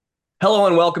Hello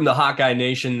and welcome to Hawkeye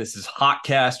Nation. This is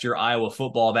Hawkcast, your Iowa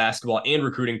football, basketball, and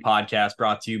recruiting podcast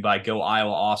brought to you by Go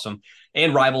Iowa Awesome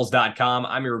and Rivals.com.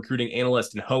 I'm your recruiting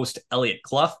analyst and host, Elliot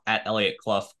Clough, at Elliot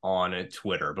Clough on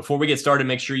Twitter. Before we get started,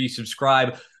 make sure you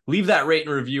subscribe, leave that rate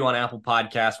and review on Apple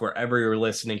Podcasts, wherever you're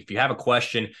listening. If you have a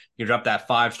question, you can drop that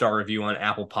 5-star review on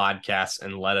Apple Podcasts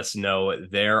and let us know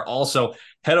there. Also,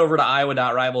 head over to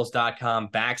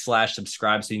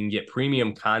iowa.rivals.com/subscribe so you can get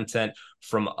premium content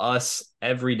from us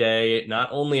every day, not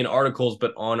only in articles,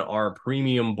 but on our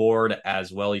premium board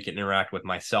as well. You can interact with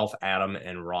myself, Adam,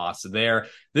 and Ross there.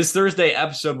 This Thursday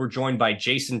episode, we're joined by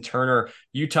Jason Turner,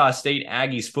 Utah State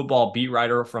Aggies football beat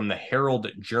writer from the Herald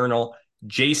Journal.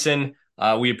 Jason,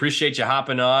 we appreciate you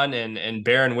hopping on and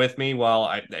bearing with me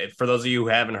while for those of you who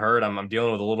haven't heard, I'm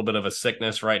dealing with a little bit of a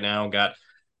sickness right now. Got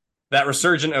that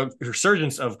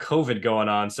resurgence of COVID going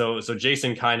on. So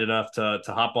Jason kind enough to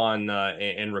hop on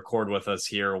and record with us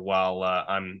here while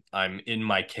I'm in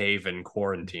my cave and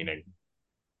quarantining.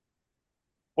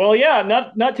 Well, yeah,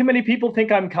 not too many people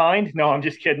think I'm kind. No, I'm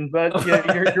just kidding. But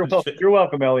yeah, you're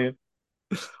welcome, Elliot.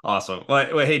 Awesome.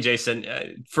 Well, hey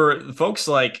Jason, for folks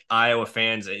like Iowa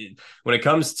fans, when it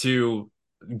comes to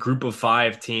group of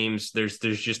five teams, there's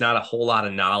just not a whole lot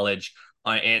of knowledge.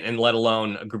 And let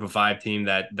alone a group of five team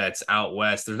that's out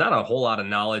west. There's not a whole lot of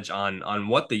knowledge on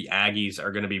what the Aggies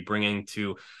are going to be bringing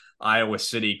to Iowa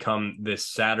City come this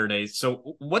Saturday.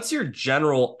 So, what's your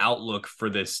general outlook for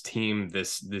this team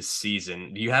this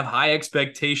season? Do you have high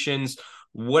expectations?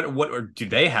 What or do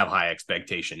they have high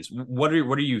expectations? What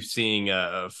are you seeing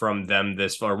from them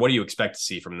this far? What do you expect to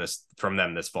see from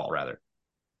them this fall rather?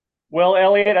 Well,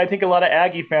 Elliot, I think a lot of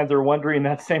Aggie fans are wondering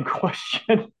that same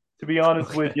question. To be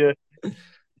honest with Okay.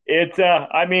 you,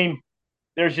 I mean,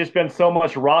 there's just been so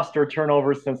much roster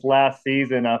turnover since last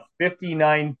season.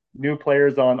 59 new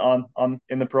players on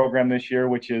in the program this year,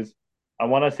 which is, I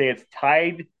want to say, it's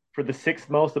tied for the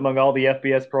sixth most among all the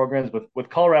FBS programs with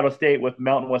Colorado State, with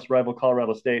Mountain West rival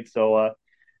Colorado State. So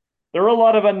there are a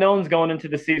lot of unknowns going into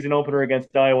the season opener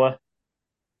against Iowa.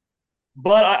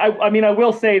 But I mean, I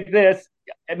will say this.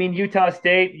 I mean, Utah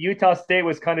State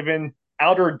was kind of in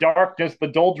outer darkness, the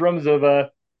doldrums of a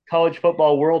college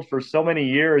football world for so many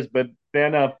years. But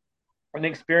then an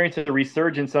experience of a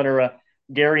resurgence under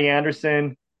Gary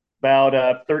Anderson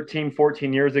about 13,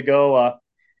 14 years ago.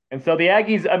 And so the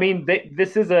Aggies, I mean,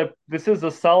 this is a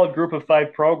solid group of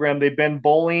five program. They've been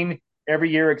bowling every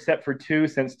year except for two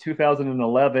since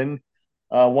 2011.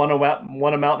 Won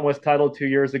a Mountain West title 2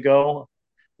 years ago.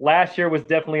 Last year was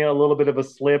definitely a little bit of a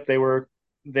slip. They were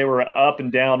up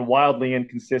and down, wildly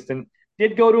inconsistent.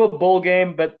 Did go to a bowl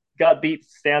game, but got beat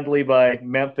standly by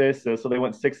Memphis. So they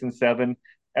went 6-7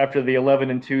 after the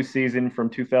 11-2 season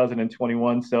from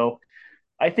 2021. So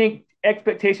I think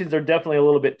expectations are definitely a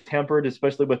little bit tempered,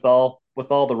 especially with all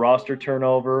the roster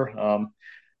turnover.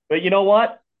 But you know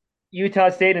what?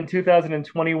 Utah State in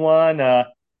 2021 had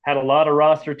a lot of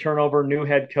roster turnover. New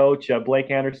head coach Blake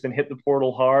Anderson hit the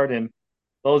portal hard, and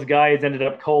those guys ended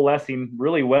up coalescing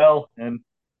really well and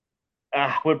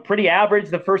were pretty average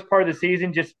the first part of the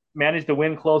season. Just managed to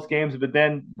win close games, but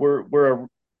then was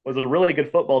a really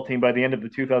good football team by the end of the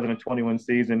 2021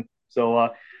 season. So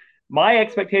my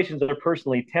expectations are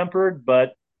personally tempered,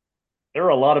 but there are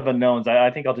a lot of unknowns.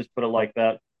 I think I'll just put it like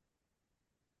that.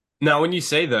 Now, when you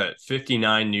say the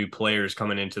 59 new players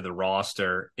coming into the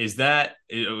roster, was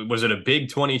it a big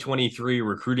 2023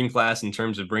 recruiting class in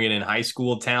terms of bringing in high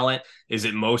school talent? Is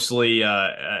it mostly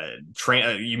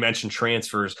you mentioned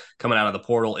transfers coming out of the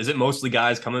portal? Is it mostly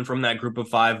guys coming from that group of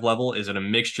five level? Is it a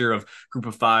mixture of group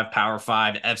of five, power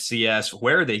five, FCS?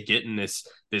 Where are they getting this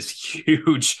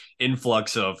huge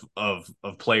influx of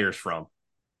players from?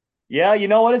 Yeah, you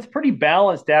know what? It's pretty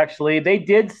balanced actually. They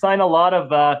did sign a lot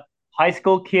of high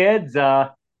school kids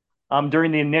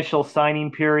during the initial signing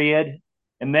period,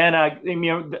 and then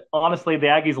honestly, the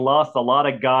Aggies lost a lot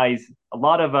of guys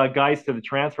to the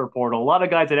transfer portal, a lot of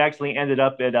guys that actually ended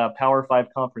up at Power Five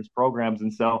conference programs,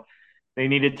 and so they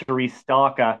needed to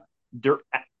restock dur-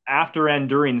 after and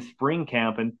during spring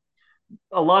camp, and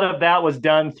a lot of that was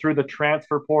done through the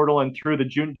transfer portal and through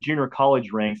the junior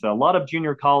college ranks. A lot of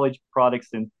junior college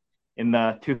products in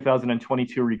the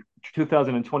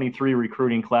 2023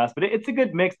 recruiting class, but it's a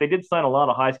good mix. They did sign a lot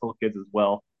of high school kids as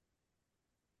well.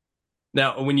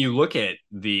 Now, when you look at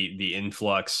the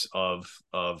influx of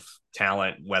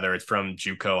talent, whether it's from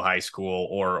JUCO high school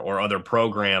or other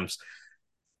programs,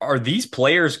 are these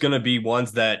players going to be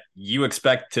ones that you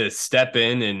expect to step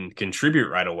in and contribute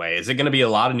right away? Is it going to be a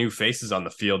lot of new faces on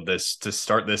the field this to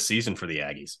start this season for the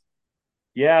Aggies?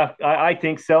 Yeah, I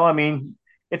think so. I mean,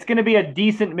 it's going to be a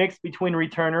decent mix between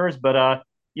returners, but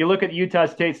you look at Utah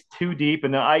State's too deep,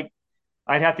 and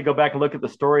I'd have to go back and look at the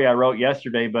story I wrote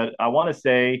yesterday, but I want to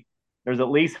say there's at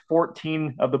least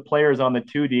 14 of the players on the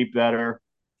two deep that are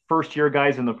first year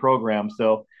guys in the program.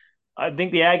 So I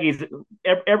think the Aggies,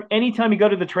 anytime you go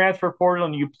to the transfer portal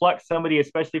and you pluck somebody,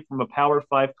 especially from a Power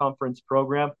Five conference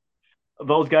program,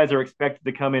 those guys are expected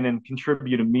to come in and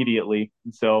contribute immediately.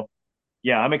 And so,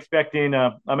 yeah, I'm expecting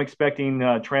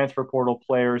transfer portal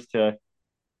players to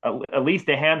at least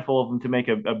a handful of them to make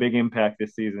a big impact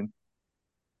this season.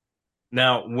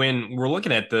 Now, when we're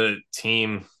looking at the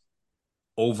team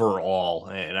overall,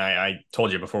 and I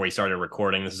told you before we started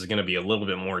recording, this is going to be a little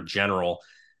bit more general.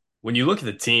 When you look at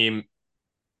the team,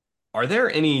 are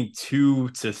there any two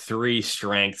to three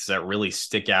strengths that really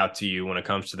stick out to you when it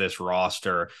comes to this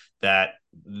roster that,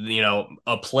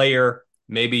 a player,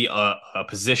 maybe a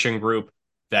position group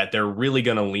that they're really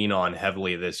going to lean on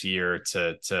heavily this year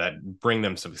to bring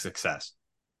them some success?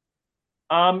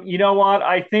 You know what?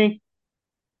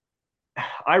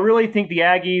 I really think the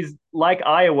Aggies, like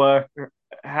Iowa,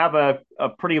 have a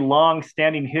pretty long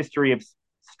standing history of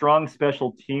strong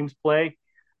special teams play.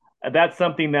 That's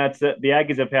something the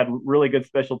Aggies have had really good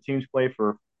special teams play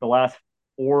for the last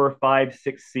 4, 5,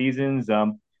 6 seasons.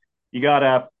 You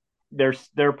got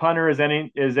their punter is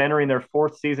entering their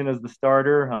fourth season as the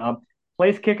starter.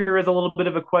 Place kicker is a little bit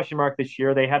of a question mark this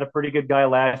year. They had a pretty good guy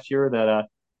last year that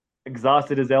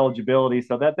exhausted his eligibility.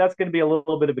 So that's going to be a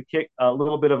little bit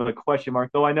of a question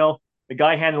mark. Though I know the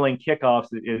guy handling kickoffs,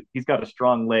 he's got a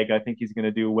strong leg. I think he's going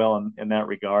to do well in that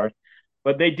regard.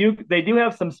 But they do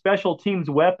have some special teams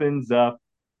weapons.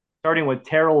 Starting with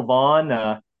Terrell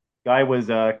Vaughn, guy was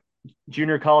a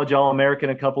junior college All American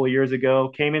a couple of years ago.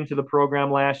 Came into the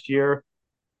program last year.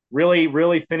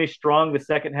 Really finished strong the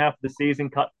second half of the season.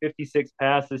 Caught 56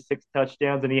 passes, 6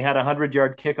 touchdowns, and he had a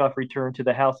 100-yard kickoff return to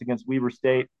the house against Weber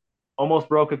State. Almost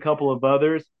broke a couple of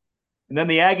others. And then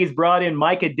the Aggies brought in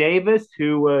Micah Davis,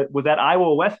 who was at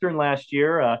Iowa Western last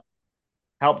year,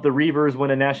 helped the Reavers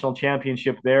win a national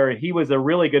championship there. He was a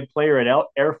really good player at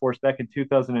Air Force back in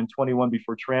 2021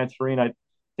 before transferring. I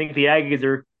think the Aggies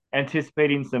are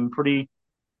anticipating some pretty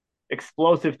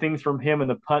explosive things from him in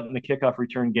the punt and the kickoff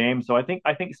return game. So I think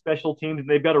special teams,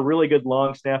 they've got a really good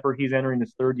long snapper. He's entering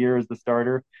his third year as the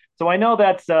starter. So I know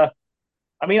that's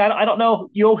I mean, I don't know.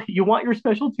 You want your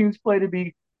special teams play to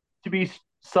be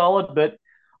solid, but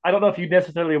I don't know if you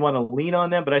necessarily want to lean on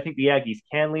them. But I think the Aggies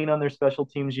can lean on their special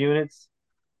teams units.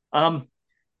 Um,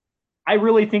 I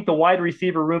really think the wide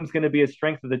receiver room is going to be a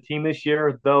strength of the team this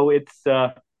year, though it's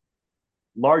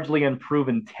largely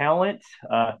unproven talent.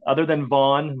 Other than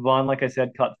Vaughn, like I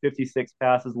said, caught 56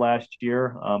 passes last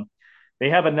year. They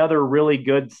have another really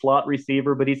good slot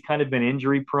receiver, but he's kind of been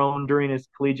injury prone during his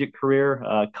collegiate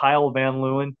career. Kyle Van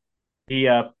Leeuwen.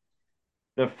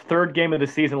 The third game of the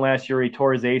season last year, he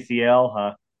tore his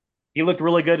ACL. He looked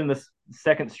really good in the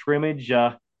second scrimmage.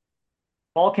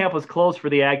 Fall camp was closed for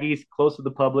the Aggies, closed to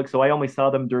the public, so I only saw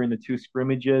them during the two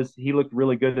scrimmages. He looked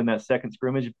really good in that second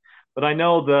scrimmage, but I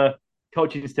know the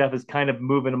coaching staff is kind of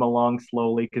moving him along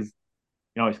slowly because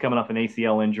he's coming off an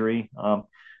ACL injury.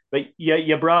 But yeah,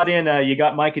 you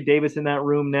got Micah Davis in that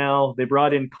room now. They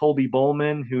brought in Colby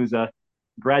Bowman, who's a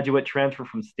graduate transfer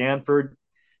from Stanford.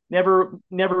 Never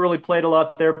really played a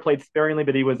lot there, played sparingly,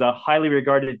 but he was a highly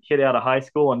regarded kid out of high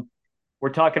school. And we're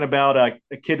talking about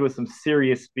a kid with some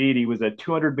serious speed. He was a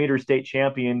 200-meter state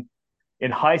champion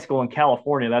in high school in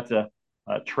California. That's a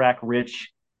track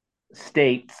rich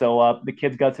state. So the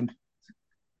kid's got some.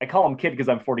 I call him kid because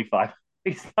I'm 45.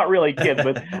 He's not really a kid,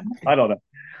 but I don't know.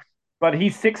 But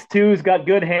he's 6'2", has got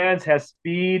good hands, has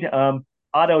speed.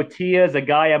 Otto Tia is a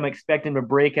guy I'm expecting a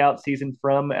breakout season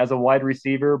from as a wide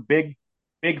receiver. Big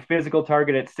physical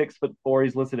target at 6'4".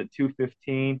 He's listed at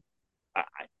 215.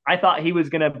 I thought he was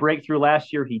going to break through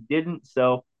last year. He didn't.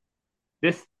 So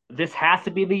this has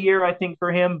to be the year, I think,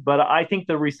 for him. But I think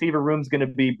the receiver room is going to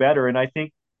be better, and I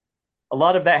think a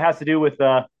lot of that has to do with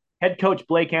head coach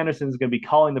Blake Anderson is going to be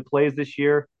calling the plays this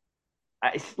year.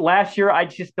 Last year, I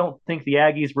just don't think the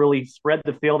Aggies really spread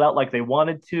the field out like they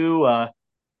wanted to,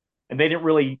 and they didn't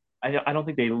really. I don't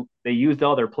think they used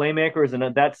all their playmakers,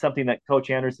 and that's something that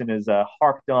Coach Anderson has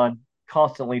harped on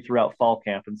constantly throughout fall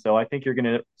camp. And so I think you're going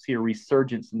to see a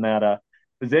resurgence in that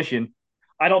position.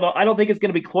 I don't know. I don't think it's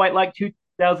going to be quite like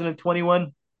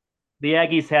 2021. The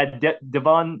Aggies had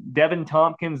Devin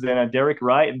Tompkins and Derek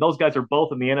Wright, and those guys are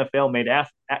both in the NFL,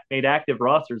 made active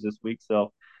rosters this week.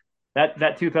 So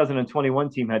that 2021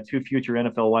 team had two future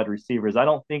NFL wide receivers. I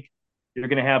don't think you're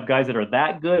going to have guys that are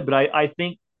that good, but I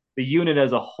think the unit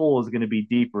as a whole is going to be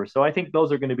deeper. So I think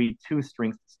those are going to be two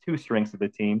strengths of the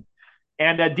team.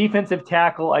 And a defensive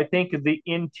tackle, I think, is the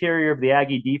interior of the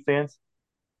Aggie defense.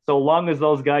 so long as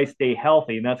those guys stay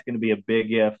healthy, and that's going to be a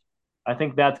big if. I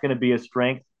think that's going to be a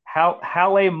strength.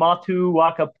 Halle Matu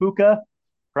Wakapuka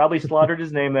probably slaughtered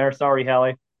his name there. Sorry,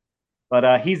 Halle,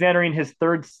 but he's entering his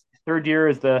third year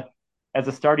as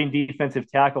a starting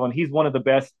defensive tackle, and he's one of the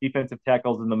best defensive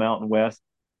tackles in the Mountain West.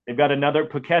 They've got another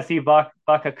Pukesi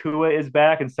Vakakua is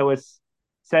back, and so is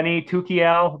Seni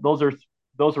Tukiao.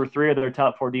 Those were three of their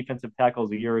top four defensive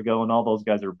tackles a year ago, and all those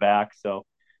guys are back. So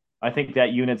I think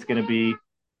that unit's going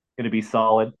to be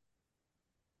solid.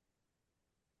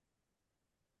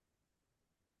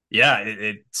 Yeah,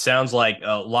 it sounds like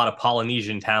a lot of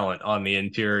Polynesian talent on the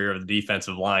interior of the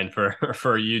defensive line for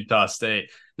for Utah State.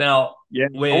 Now, Yeah,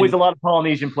 always when a lot of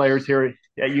Polynesian players here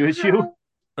at USU.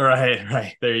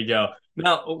 right, there you go.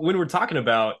 Now, when we're talking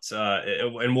about,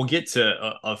 and we'll get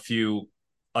to a few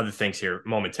other things here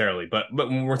momentarily, but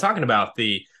when we're talking about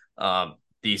these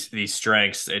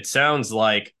strengths, it sounds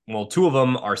like well, two of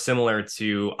them are similar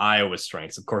to Iowa's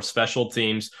strengths. Of course, special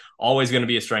teams always going to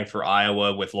be a strength for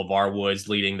Iowa with LeVar Woods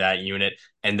leading that unit,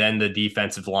 and then the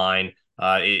defensive line.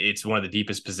 It's one of the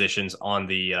deepest positions on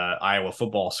the Iowa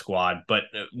football squad. But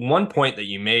one point that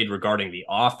you made regarding the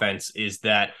offense is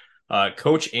that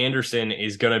Coach Anderson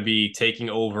is going to be taking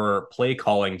over play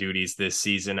calling duties this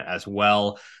season as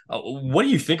well. What do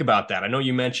you think about that? I know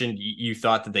you mentioned you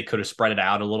thought that they could have spread it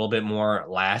out a little bit more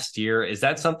last year. Is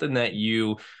that something that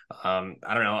you, I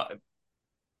don't know,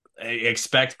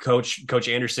 expect Coach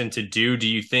Anderson to do? Do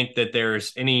you think that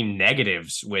there's any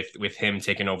negatives with him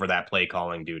taking over that play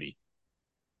calling duty?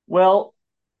 Well,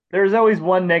 there's always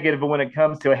one negative when it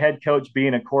comes to a head coach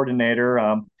being a coordinator.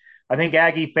 I think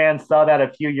Aggie fans saw that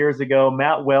a few years ago.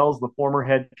 Matt Wells, the former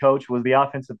head coach, was the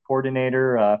offensive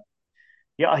coordinator.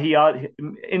 Yeah,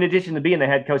 in addition to being the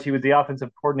head coach, he was the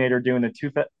offensive coordinator during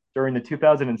the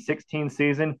 2016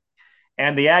 season.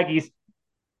 And the Aggies,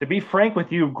 to be frank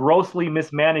with you, grossly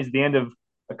mismanaged the end of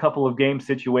a couple of game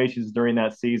situations during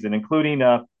that season, including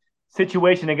a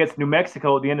situation against New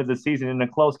Mexico at the end of the season in a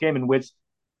close game in which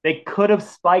they could have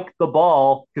spiked the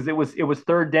ball because it was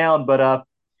third down, but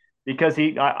because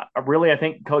I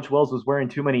think Coach Wells was wearing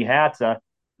too many hats.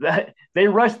 They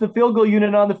rushed the field goal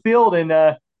unit on the field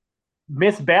and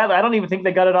missed badly. I don't even think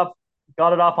they got it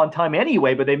off on time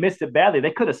anyway, but they missed it badly. They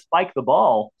could have spiked the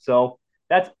ball. So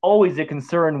that's always a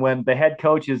concern when the head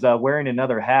coach is wearing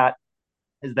another hat.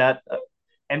 Is that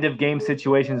end of game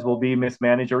situations will be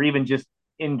mismanaged, or even just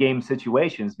in game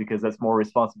situations because that's more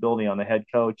responsibility on the head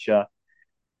coach.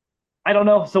 I don't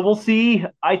know. So we'll see.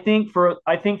 I think for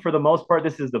the most part,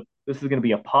 this is going to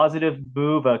be a positive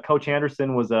move. Coach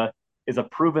Anderson is a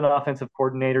proven offensive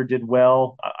coordinator. Did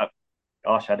well.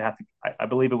 Gosh, I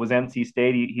believe it was NC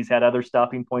State. He's had other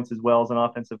stopping points as well as an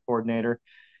offensive coordinator.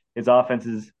 His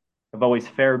offenses have always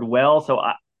fared well. So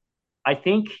I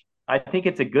think I think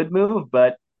it's a good move,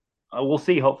 but we'll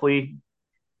see. Hopefully,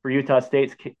 for Utah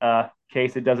State's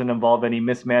case, it doesn't involve any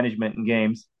mismanagement in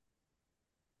games.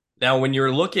 Now, when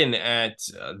you're looking at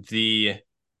the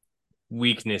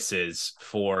weaknesses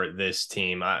for this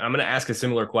team, I'm going to ask a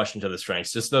similar question to the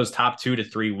strengths. Just those top 2 to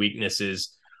 3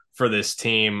 weaknesses for this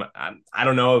team. I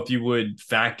don't know if you would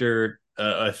factor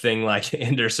a thing like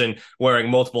Anderson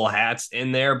wearing multiple hats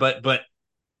in there, but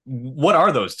what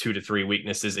are those 2 to 3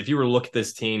 weaknesses? If you were to look at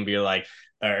this team, be like,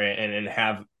 and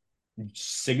have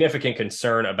significant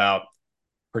concern about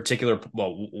particular,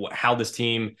 well, how this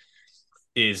team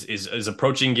is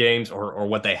approaching games or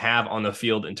what they have on the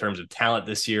field in terms of talent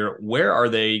this year, where are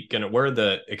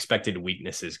the expected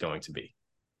weaknesses going to be?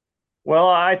 Well,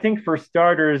 I think for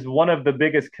starters, one of the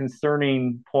biggest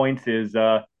concerning points is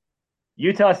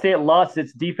Utah State lost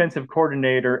its defensive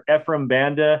coordinator. Ephraim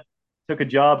Banda took a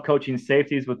job coaching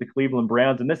safeties with the Cleveland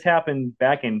Browns, and this happened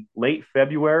back in late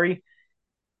February,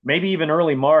 maybe even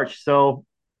early March. So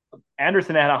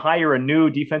Anderson had to hire a new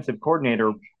defensive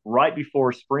coordinator right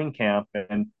before spring camp,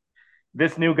 and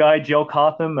this new guy, Joe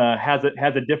Cotham, has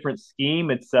a different scheme.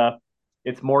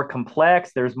 It's more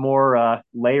complex. There's more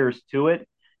layers to it,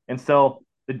 and so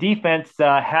the defense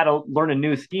had to learn a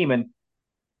new scheme, and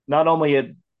not only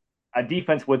a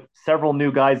defense with several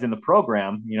new guys in the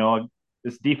program. You know,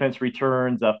 this defense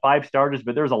returns 5 starters,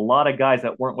 but there's a lot of guys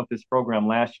that weren't with this program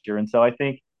last year, and so I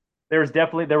think there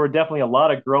were definitely a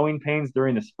lot of growing pains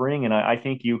during the spring, and I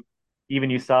think you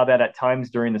saw that at times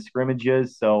during the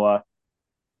scrimmages. So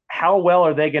how well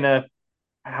are they gonna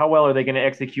how well are they gonna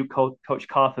execute Coach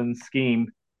Cawthon's scheme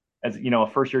as a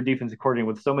first year defensive coordinator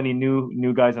with so many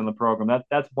new guys on the program?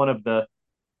 That's one of the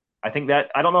I think that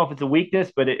I don't know if it's a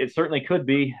weakness, but it certainly could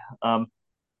be.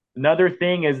 Another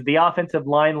thing is the offensive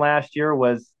line last year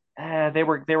was they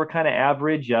were kind of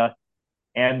average.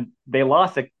 and they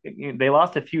lost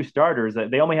a few starters.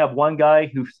 They only have one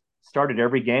guy who started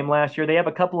every game last year. They have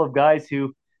a couple of guys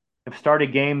who have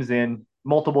started games in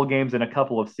multiple games in a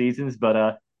couple of seasons,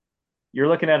 but you're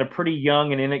looking at a pretty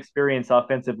young and inexperienced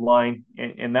offensive line,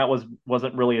 and that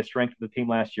wasn't really a strength of the team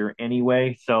last year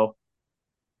anyway. So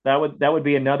that would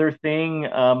be another thing.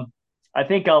 I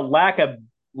think a lack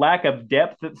of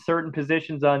depth at certain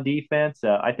positions on defense.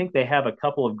 I think they have a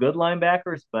couple of good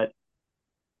linebackers, but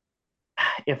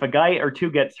if a guy or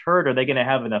two gets hurt, are they going to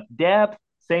have enough depth?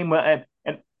 Same way,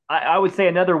 and I would say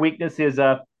another weakness is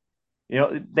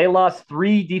they lost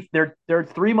their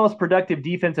three most productive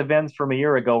defensive ends from a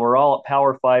year ago were all at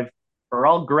Power Five, or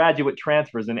all graduate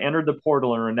transfers and entered the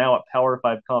portal and are now at Power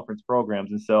Five conference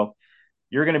programs. And so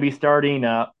you're going to be starting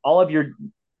all of your,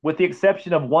 with the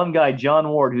exception of one guy, John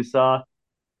Ward, who saw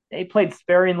they played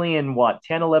sparingly in what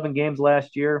 10, 11 games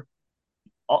last year.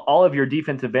 All of your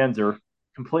defensive ends are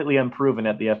completely unproven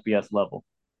at the FBS level.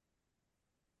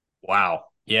 Wow.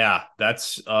 Yeah,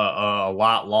 that's a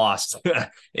lot lost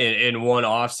in one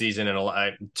offseason,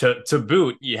 and to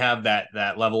boot, you have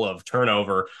that level of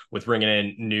turnover with bringing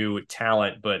in new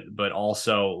talent, but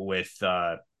also with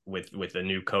a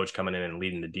new coach coming in and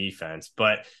leading the defense.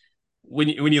 But when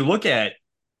you look at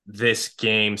this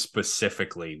game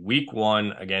specifically, week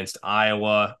one against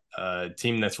Iowa, a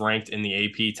team that's ranked in the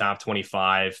AP top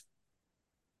 25,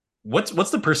 what's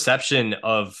the perception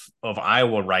of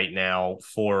Iowa right now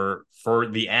for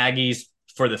the Aggies,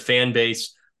 for the fan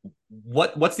base?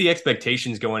 What's the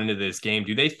expectations going into this game?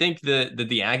 Do they think that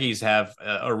the Aggies have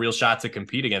a real shot to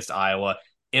compete against Iowa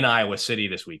in Iowa City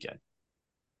this weekend?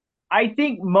 I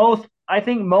think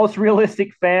most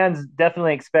realistic fans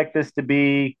definitely expect this to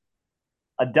be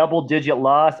a double digit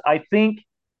loss. I think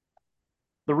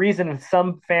the reason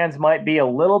some fans might be a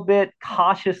little bit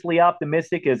cautiously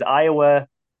optimistic is Iowa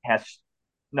has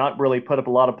not really put up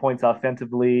a lot of points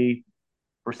offensively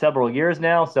for several years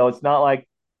now. So it's not like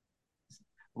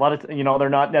a lot of, they're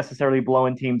not necessarily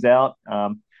blowing teams out.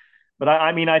 But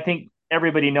I mean, I think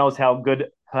everybody knows how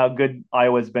good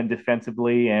Iowa's been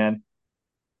defensively. And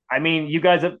I mean, you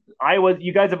guys have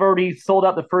already sold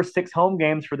out the first six home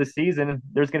games for the season.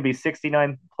 There's going to be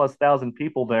 69 plus thousand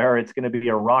people there. It's going to be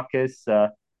a raucous,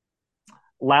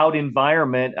 loud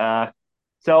environment.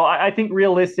 So I think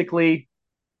realistically,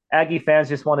 Aggie fans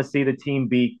just want to see the team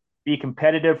be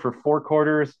competitive for four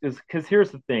quarters. Because here's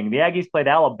the thing: the Aggies played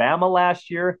Alabama last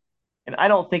year, and I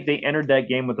don't think they entered that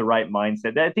game with the right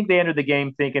mindset. I think they entered the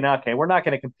game thinking, okay, we're not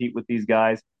going to compete with these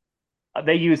guys.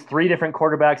 They used three different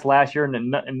quarterbacks last year,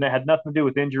 and it had nothing to do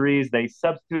with injuries. They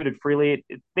substituted freely.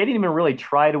 They didn't even really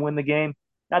try to win the game.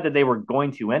 Not that they were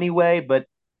going to anyway, but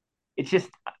it's just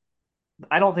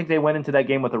I don't think they went into that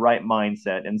game with the right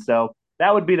mindset. And so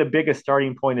that would be the biggest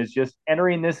starting point, is just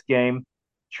entering this game,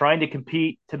 trying to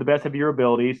compete to the best of your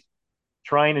abilities,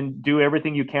 trying and do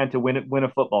everything you can to win a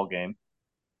football game.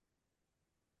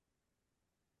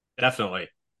 Definitely.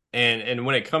 And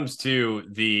when it comes to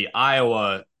the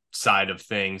Iowa side of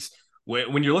things,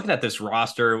 when you're looking at this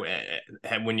roster,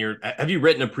 have you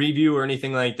written a preview or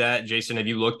anything like that, Jason? Have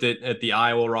you looked at the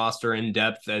Iowa roster in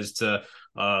depth as to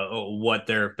what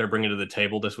they're bringing to the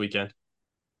table this weekend?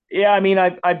 Yeah, I mean,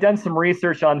 I've done some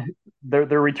research on their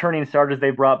returning starters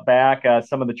they brought back,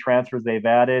 some of the transfers they've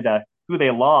added, who they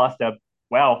lost.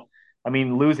 Wow, I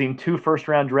mean, losing two first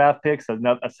round draft picks,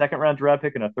 a second round draft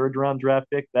pick, and a third round draft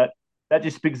pick. That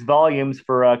just speaks volumes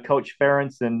for Coach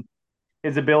Ferentz and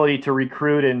his ability to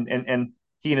recruit, and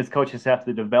he and his coaches have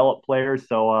to develop players.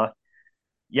 So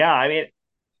yeah, I mean,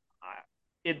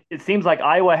 it seems like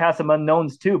Iowa has some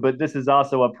unknowns too, but this is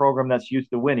also a program that's used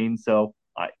to winning. So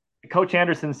Coach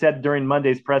Anderson said during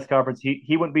Monday's press conference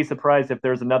he wouldn't be surprised if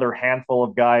there's another handful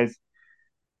of guys,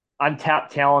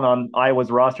 untapped talent on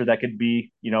Iowa's roster that could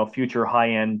be future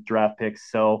high end draft picks.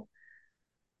 So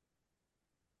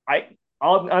I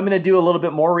I'm going to do a little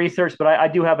bit more research, but I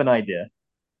do have an idea.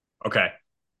 Okay.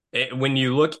 When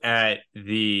you look at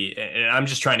and I'm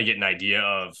just trying to get an idea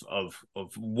of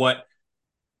what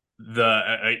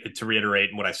to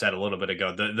reiterate what I said a little bit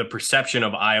ago, the perception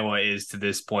of Iowa is to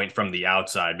this point from the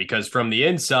outside, because from the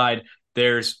inside,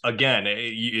 there's again,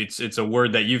 it's a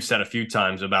word that you've said a few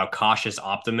times about cautious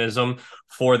optimism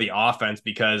for the offense,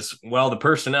 because the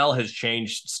personnel has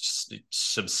changed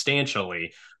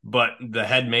substantially, but the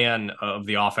head man of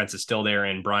the offense is still there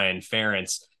in Brian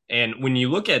Ferentz. And when you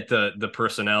look at the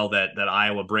personnel that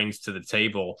Iowa brings to the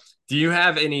table, do you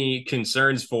have any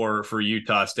concerns for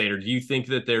Utah State, or do you think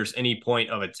that there's any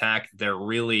point of attack they're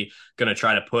really going to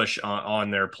try to push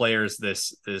on their players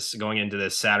this going into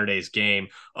this Saturday's game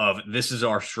of this is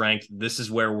our strength, this is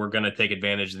where we're going to take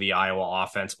advantage of the Iowa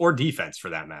offense or defense for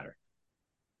that matter?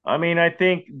 I mean, I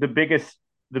think the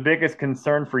biggest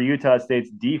concern for Utah State's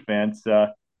defense,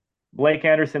 Blake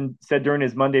Anderson said during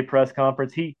his Monday press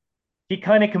conference, he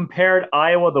kind of compared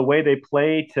Iowa the way they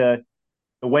play to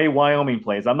the way Wyoming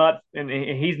plays. I'm not, and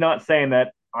he's not saying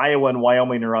that Iowa and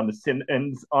Wyoming are on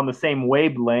the same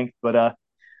wavelength, but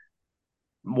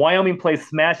Wyoming plays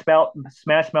smash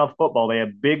mouth football. They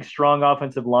have big, strong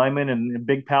offensive linemen and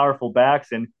big, powerful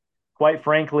backs, and quite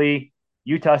frankly,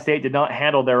 Utah State did not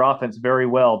handle their offense very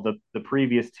well the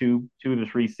previous two to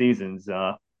three seasons,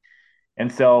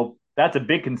 and so that's a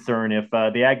big concern. If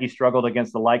the Aggies struggled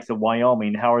against the likes of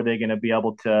Wyoming, how are they going to be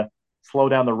able to slow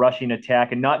down the rushing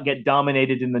attack and not get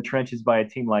dominated in the trenches by a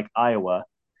team like Iowa?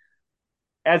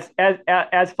 As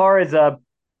far as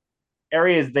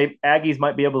areas they Aggies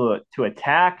might be able to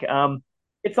attack.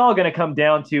 It's all going to come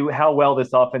down to how well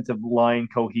this offensive line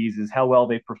coheses, how well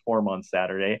they perform on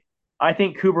Saturday. I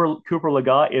think Cooper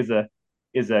Legat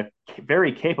is a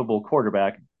very capable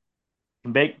quarterback.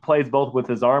 Plays both with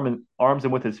his arms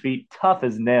and with his feet, tough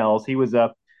as nails. He was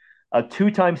a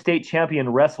two-time state champion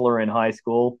wrestler in high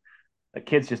school. The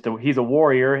kid's he's a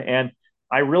warrior, and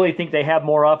I really think they have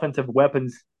more offensive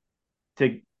weapons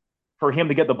to for him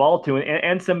to get the ball to,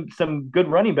 and some good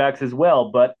running backs as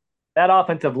well. But that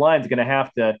offensive line is going to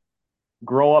have to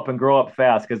grow up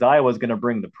fast because Iowa's going to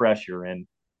bring the pressure. And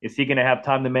is he going to have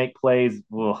time to make plays?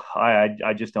 Well,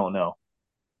 I just don't know.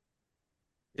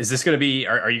 Is this going to be?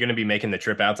 Are you going to be making the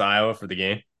trip out to Iowa for the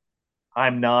game?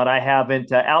 I'm not. I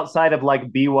haven't outside of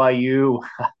like BYU.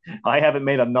 I haven't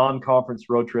made a non-conference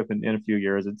road trip in a few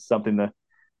years. It's something that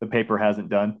the paper hasn't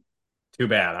done. Too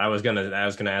bad. I was gonna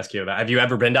ask you about. Have you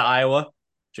ever been to Iowa,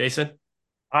 Jason?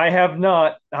 I have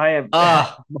not. I have.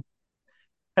 Ah,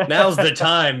 now's the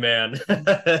time, man.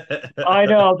 I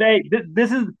know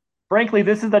this is frankly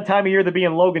this is the time of year to be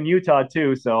in Logan, Utah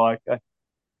too. So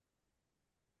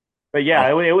but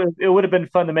yeah, Well, it would have been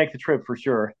fun to make the trip for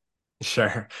sure.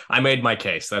 sure. I made my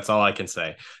case. That's all I can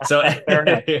say. So, Fair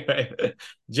enough. anyway,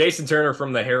 Jason Turner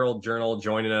from the Herald Journal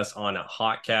joining us on a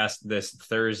Hotcast this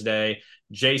Thursday.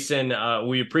 Jason,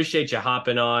 we appreciate you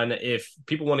hopping on. If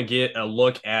people want to get a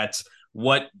look at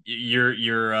what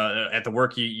you're at the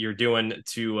work you're doing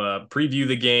to preview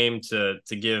the game to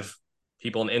give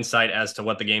people an insight as to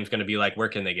what the game's going to be like, where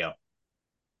can they go?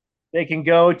 They can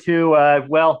go to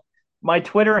my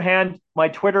Twitter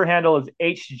handle is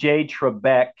HJ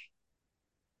Trebek,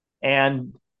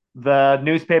 and the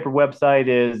newspaper website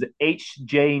is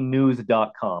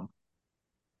hjnews.com.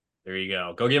 There you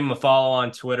go. Go give him a follow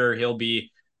on Twitter. He'll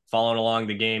be following along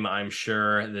the game, I'm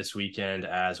sure, this weekend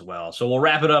as well. So we'll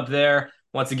wrap it up there.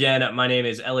 Once again, my name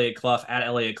is Elliot Clough at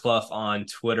Elliot Clough on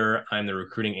Twitter. I'm the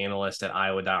recruiting analyst at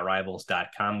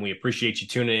iowa.rivals.com. We appreciate you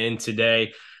tuning in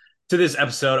today to this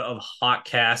episode of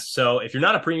Hotcast. So if you're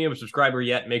not a premium subscriber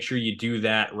yet, make sure you do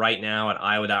that right now at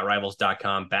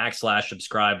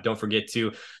iowa.rivals.com/subscribe. Don't forget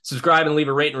to subscribe and leave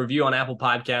a rate and review on Apple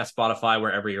Podcasts, Spotify,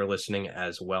 wherever you're listening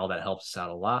as well. That helps us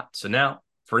out a lot. So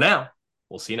for now,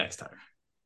 we'll see you next time.